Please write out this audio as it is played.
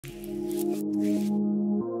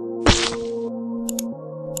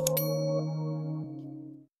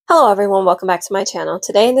Hello everyone, welcome back to my channel.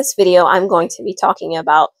 Today in this video, I'm going to be talking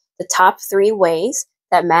about the top 3 ways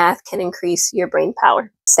that math can increase your brain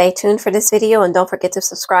power. Stay tuned for this video and don't forget to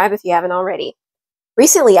subscribe if you haven't already.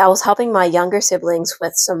 Recently, I was helping my younger siblings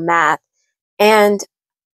with some math, and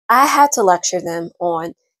I had to lecture them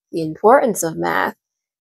on the importance of math,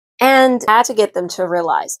 and I had to get them to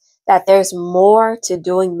realize that there's more to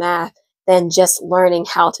doing math than just learning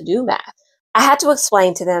how to do math. I had to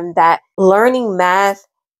explain to them that learning math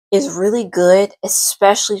is really good,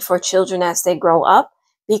 especially for children as they grow up,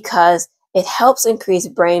 because it helps increase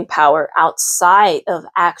brain power outside of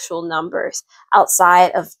actual numbers,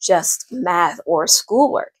 outside of just math or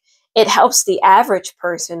schoolwork. It helps the average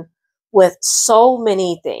person with so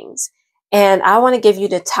many things. And I want to give you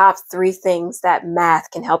the top 3 things that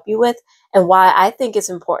math can help you with and why I think it's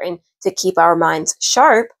important to keep our minds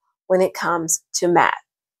sharp when it comes to math.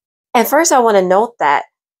 And first, I want to note that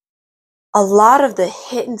a lot of the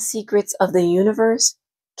hidden secrets of the universe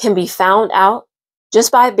can be found out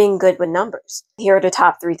just by being good with numbers. Here are the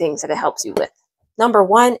top 3 things that it helps you with. Number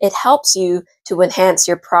 1, it helps you to enhance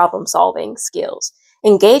your problem-solving skills.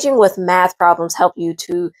 Engaging with math problems help you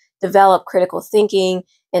to develop critical thinking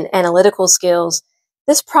and analytical skills.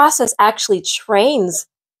 This process actually trains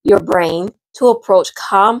your brain to approach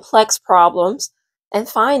complex problems and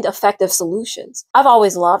find effective solutions. I've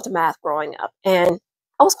always loved math growing up, and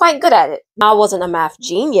I was quite good at it. I wasn't a math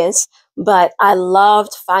genius, but I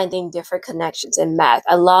loved finding different connections in math.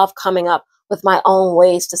 I love coming up with my own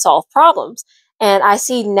ways to solve problems. And I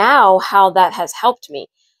see now how that has helped me.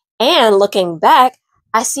 And looking back,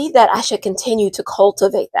 I see that I should continue to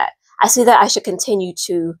cultivate that. I see that I should continue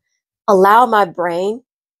to allow my brain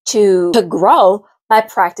to grow by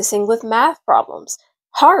practicing with math problems,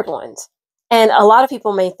 hard ones. And a lot of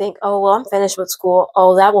people may think, oh, well, I'm finished with school.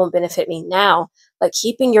 Oh, that won't benefit me now. But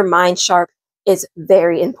keeping your mind sharp is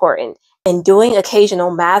very important. And doing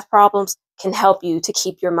occasional math problems can help you to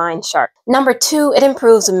keep your mind sharp. Number 2, it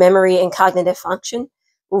improves memory and cognitive function.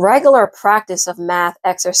 Regular practice of math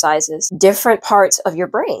exercises different parts of your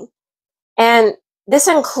brain. And this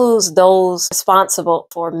includes those responsible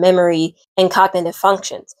for memory and cognitive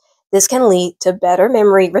functions. This can lead to better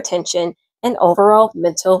memory retention and overall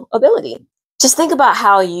mental ability. Just think about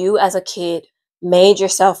how you as a kid made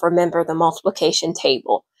yourself remember the multiplication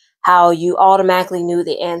table, how you automatically knew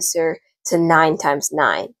the answer to 9 times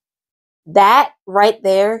 9. That right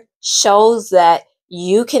there shows that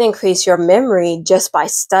you can increase your memory just by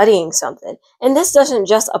studying something. And this doesn't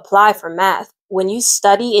just apply for math. When you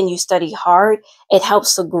study and you study hard, it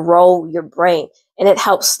helps to grow your brain, and it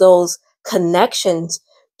helps those connections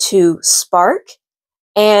to spark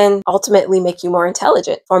and ultimately make you more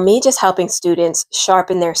intelligent. For me, just helping students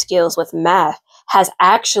sharpen their skills with math has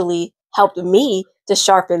actually helped me to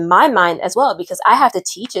sharpen my mind as well, because I have to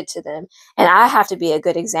teach it to them and I have to be a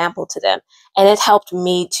good example to them. And it helped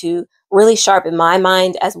me to really sharpen my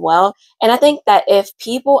mind as well. And I think that if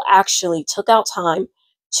people actually took out time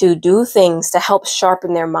to do things to help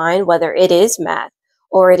sharpen their mind, whether it is math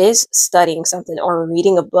or it is studying something or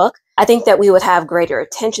reading a book, I think that we would have greater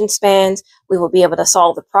attention spans. We will be able to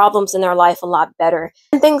solve the problems in our life a lot better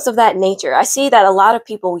and things of that nature. I see that a lot of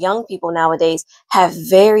people, young people nowadays, have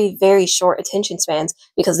very, very short attention spans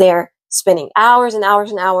because they're spending hours and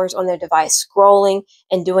hours and hours on their device scrolling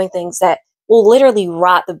and doing things that will literally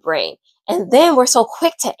rot the brain. And then we're so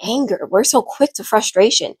quick to anger. We're so quick to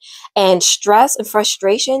frustration. And stress and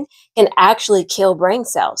frustration can actually kill brain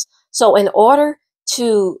cells. So in order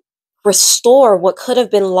to restore what could have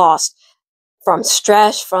been lost from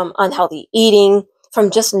stress, from unhealthy eating, from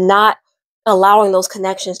just not allowing those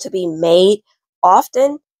connections to be made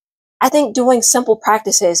often, I think doing simple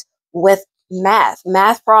practices with math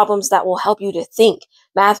problems that will help you to think,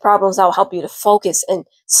 math problems that will help you to focus and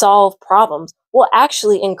solve problems will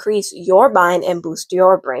actually increase your mind and boost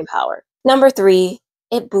your brain power. Number 3,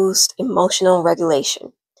 it boosts emotional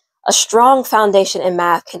regulation. A strong foundation in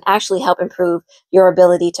math can actually help improve your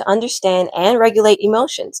ability to understand and regulate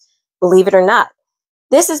emotions, believe it or not.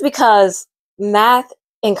 This is because math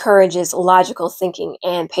encourages logical thinking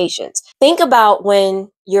and patience. Think about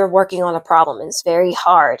when you're working on a problem and it's very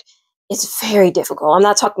hard. It's very difficult. I'm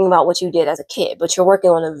not talking about what you did as a kid, but you're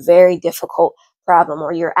working on a very difficult problem,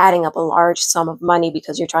 or you're adding up a large sum of money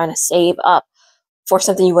because you're trying to save up for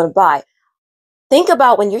something you want to buy. Think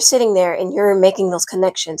about when you're sitting there and you're making those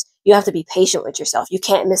connections, you have to be patient with yourself. You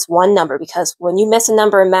can't miss one number, because when you miss a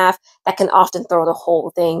number in math, that can often throw the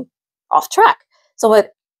whole thing off track. So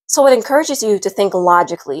it encourages you to think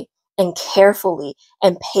logically and carefully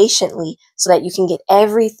and patiently so that you can get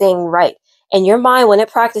everything right. And your mind, when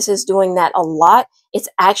it practices doing that a lot, it's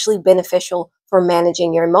actually beneficial for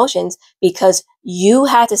managing your emotions because you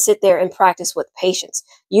had to sit there and practice with patience.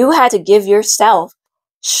 You had to give yourself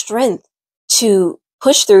strength to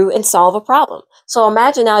push through and solve a problem. So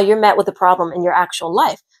imagine now you're met with a problem in your actual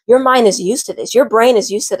life. Your mind is used to this. Your brain is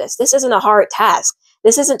used to this. This isn't a hard task.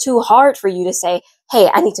 This isn't too hard for you to say, hey,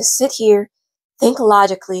 I need to sit here, think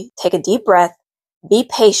logically, take a deep breath, be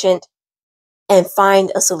patient, and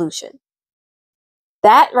find a solution.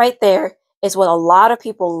 That right there is what a lot of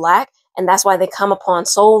people lack, and that's why they come upon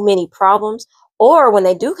so many problems. Or when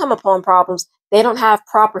they do come upon problems, they don't have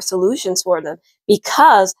proper solutions for them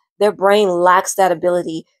because their brain lacks that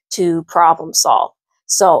ability to problem solve.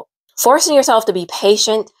 So forcing yourself to be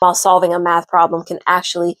patient while solving a math problem can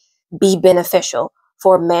actually be beneficial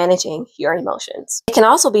for managing your emotions. It can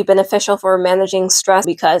also be beneficial for managing stress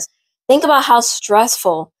because think about how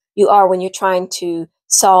stressful you are when you're trying to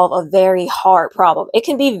solve a very hard problem. It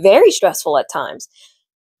can be very stressful at times,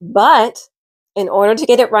 but in order to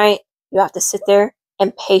get it right, you have to sit there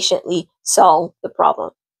and patiently solve the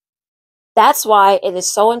problem. That's why it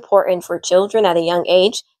is so important for children at a young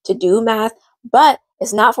age to do math, but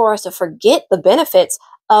it's not for us to forget the benefits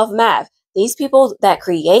of math. These people that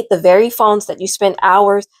create the very phones that you spend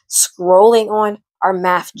hours scrolling on are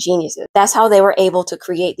math geniuses. That's how they were able to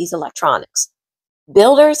create these electronics.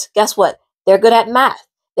 Builders, guess what? They're good at math.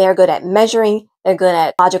 They're good at measuring. They're good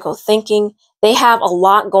at logical thinking. They have a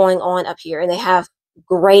lot going on up here, and they have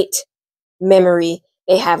great memory.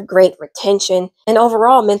 They have great retention and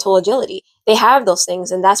overall mental agility. They have those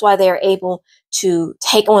things, and that's why they are able to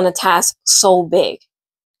take on a task so big.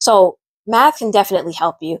 So math can definitely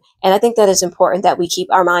help you, and I think that it's important that we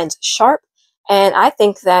keep our minds sharp, and I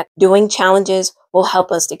think that doing challenges will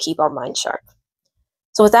help us to keep our minds sharp.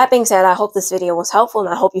 So with that being said, I hope this video was helpful, and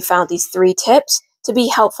I hope you found these 3 tips to be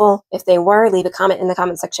helpful. If they were, leave a comment in the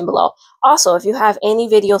comment section below. Also, if you have any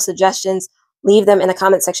video suggestions, leave them in the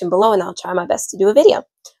comment section below, and I'll try my best to do a video.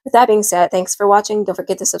 With that being said, thanks for watching. Don't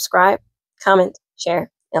forget to subscribe, comment,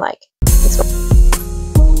 share, and like.